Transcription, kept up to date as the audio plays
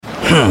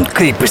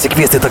Kaip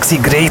prisikviesti taksi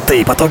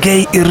greitai,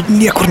 patogiai ir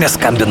niekur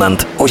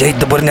neskambinant. O jei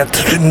dabar net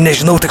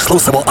nežinau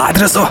tikslaus savo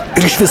adreso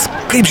ir išvis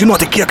kaip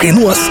žinoti, kiek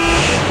kainuos?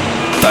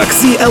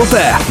 Taxi.Lt.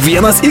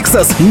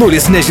 1x 0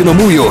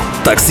 nežinomųjų.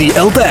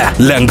 Taxi.Lt.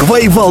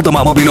 Lengvai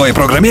valdoma mobilioji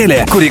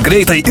programėlė, kuri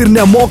greitai ir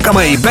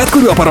nemokamai bet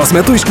kuriuo paros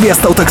metu iškvies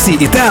tau taksi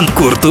į ten,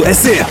 kur tu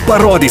esi.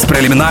 Parodys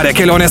preliminarią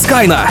kelionės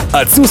kainą.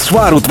 Atsiųs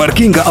švarų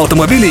tvarkingą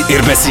automobilį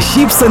ir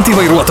besišypsantį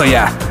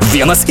vairuotoją.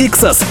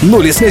 1x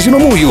 0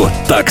 nežinomųjų.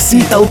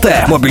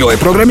 Taxi.Lt.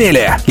 Mobilioji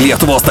programėlė.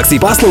 Lietuvos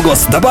taksi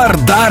paslaugos dabar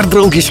dar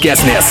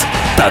draugiškesnės.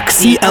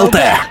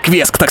 Taxi.Lt.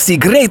 Kviesk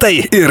taksi greitai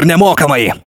ir nemokamai.